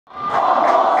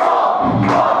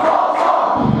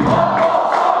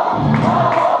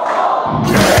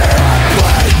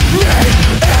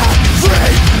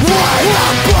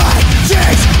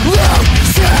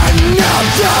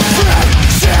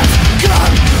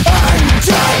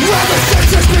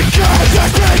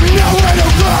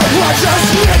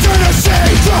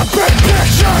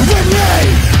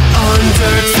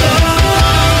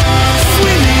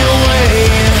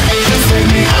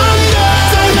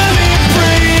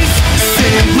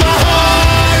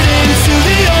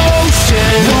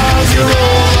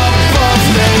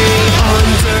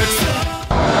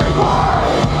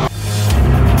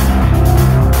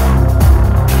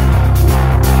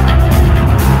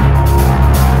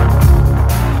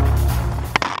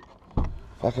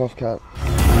Fuck off, cat.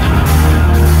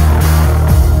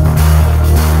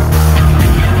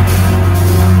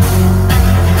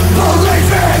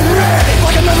 Believe in me,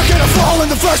 like I'm never gonna fall in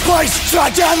the first place.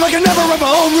 Strike down like I never ran my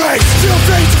own race. Still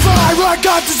things to fire, I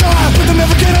got desire, but I'm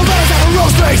never gonna let out a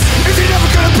road space. If you're never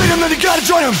gonna beat him, then you gotta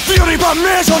join him. The only problem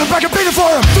is holding back and beating for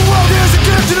him. The world is a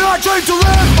gift and I dream to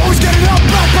live. Always getting out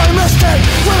back by a mistake.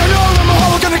 When I know I'm a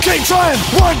hole, I'm gonna keep trying.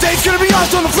 One day it's gonna be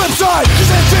us on the flip side. Cause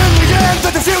it's in the end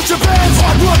that the future bends.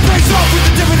 Hard work pays off with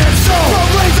the dividend. So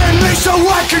believe in me so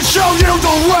I can show you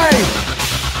the way.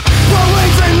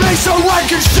 Believe in me so I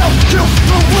can show you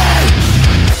the way.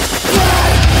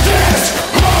 Let this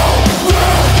whole world